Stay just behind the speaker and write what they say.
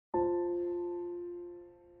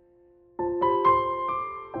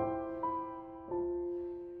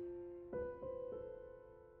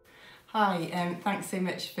Hi, thanks so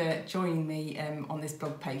much for joining me on this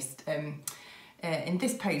blog post. In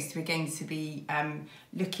this post we're going to be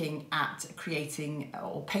looking at creating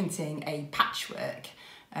or painting a patchwork,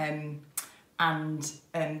 and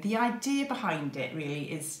the idea behind it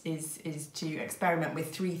really is to experiment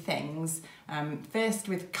with three things. First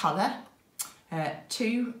with colour,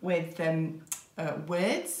 two with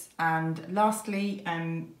words, and lastly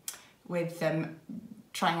with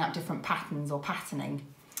trying out different patterns or patterning.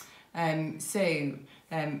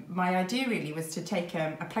 My idea really was to take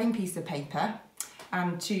a plain piece of paper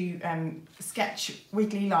and to sketch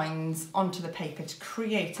wiggly lines onto the paper to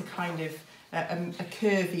create a kind of a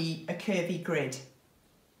curvy grid.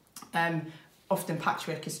 Often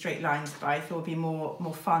patchwork is straight lines, but I thought it would be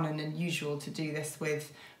more fun and unusual to do this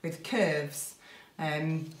with curves.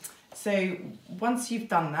 So once you've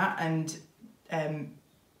done that, and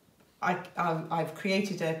I've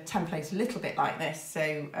created a template a little bit like this, so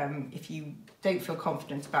if you don't feel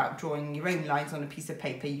confident about drawing your own lines on a piece of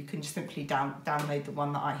paper, you can just simply download the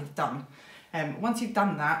one that I have done. Once you've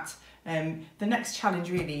done that, the next challenge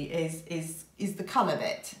really is the colour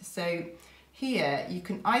bit. So here you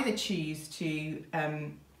can either choose to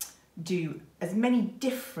do as many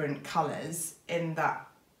different colours in that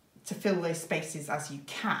to fill those spaces as you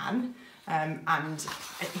can, and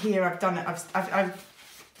here I've done it. I've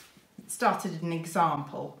started an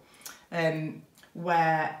example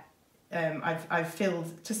where I've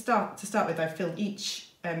filled, to start with, I've filled each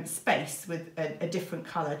space with a different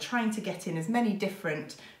colour, trying to get in as many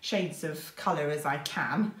different shades of colour as I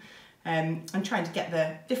can, and trying to get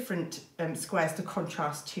the different squares to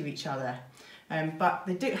contrast to each other. But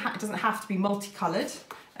it doesn't have to be multicoloured.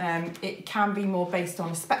 It can be more based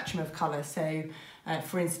on a spectrum of colour. So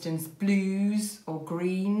for instance, blues or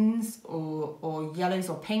greens or yellows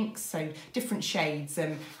or pinks, so different shades.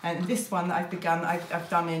 And this one that I've begun, I've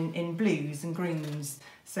done in blues and greens.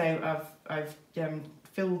 So I've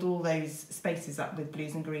filled all those spaces up with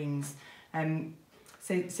blues and greens.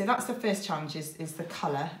 So that's the first challenge, is the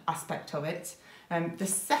colour aspect of it. The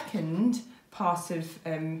second part of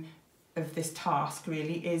this task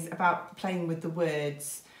really is about playing with the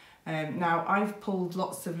words. Now I've pulled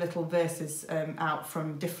lots of little verses out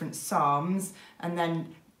from different psalms and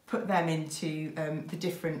then put them into the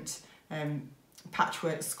different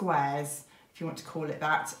patchwork squares, if you want to call it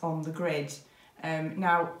that, on the grid.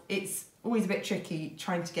 Now it's always a bit tricky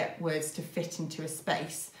trying to get words to fit into a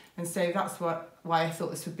space, and so that's why I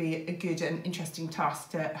thought this would be a good and interesting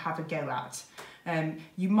task to have a go at.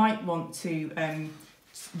 You might want to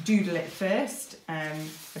doodle it first, a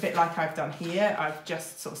bit like I've done here. I've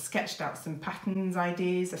just sort of sketched out some patterns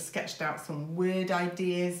ideas, I've sketched out some word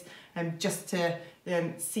ideas, just to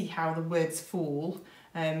see how the words fall,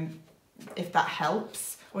 if that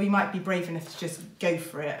helps. Or you might be brave enough to just go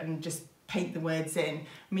for it and just paint the words in.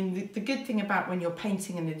 I mean, the good thing about when you're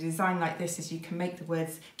painting in a design like this is you can make the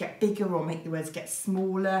words get bigger or make the words get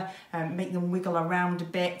smaller, make them wiggle around a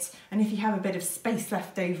bit. And if you have a bit of space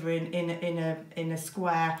left over in a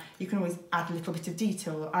square, you can always add a little bit of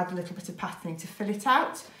detail or add a little bit of patterning to fill it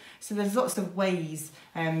out. So there's lots of ways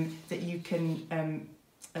that you can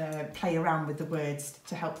play around with the words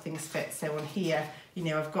to help things fit. So on here, you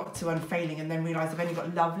know, I've got to unfailing and then realise I've only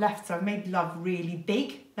got love left, so I've made love really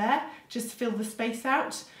big there just to fill the space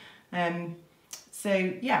out.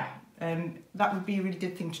 So yeah, that would be a really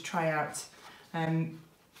good thing to try out. And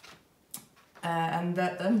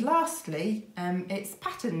lastly, it's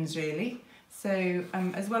patterns really. So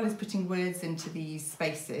as well as putting words into these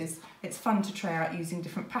spaces, it's fun to try out using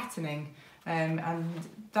different patterning, and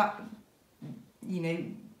that, you know,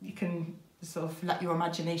 you can sort of let your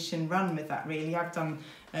imagination run with that really. I've done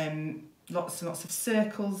lots and lots of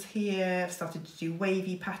circles here. I've started to do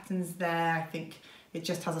wavy patterns there. I think it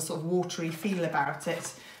just has a sort of watery feel about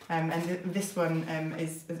it. And this one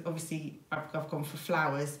is obviously, I've gone for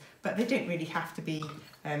flowers, but they don't really have to be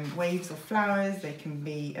waves or flowers. They can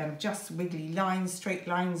be just wiggly lines, straight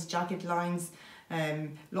lines, jagged lines,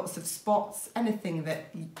 lots of spots, anything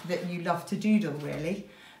that you love to doodle really.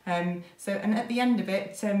 And at the end of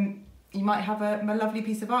it, you might have a lovely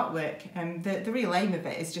piece of artwork. The real aim of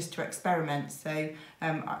it is just to experiment, so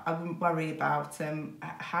I wouldn't worry about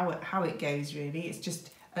how it goes really. It's just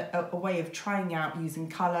a way of trying out using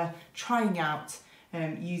colour, trying out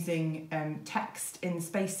using text in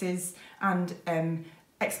spaces, and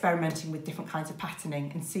experimenting with different kinds of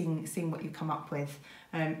patterning and seeing what you come up with.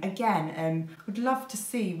 Again, would love to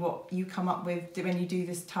see what you come up with when you do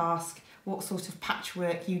this task, what sort of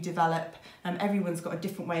patchwork you develop. Everyone's got a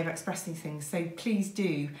different way of expressing things, so please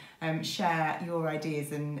do share your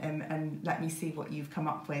ideas and let me see what you've come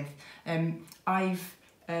up with. I've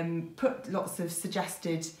put lots of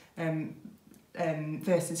suggested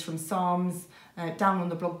verses from Psalms down on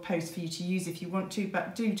the blog post for you to use if you want to,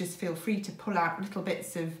 but do just feel free to pull out little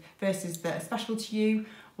bits of verses that are special to you,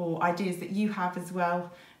 or ideas that you have as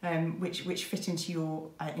well, which fit into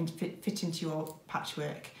your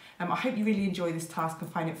patchwork. I hope you really enjoy this task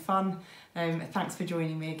and find it fun. Thanks for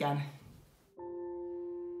joining me again.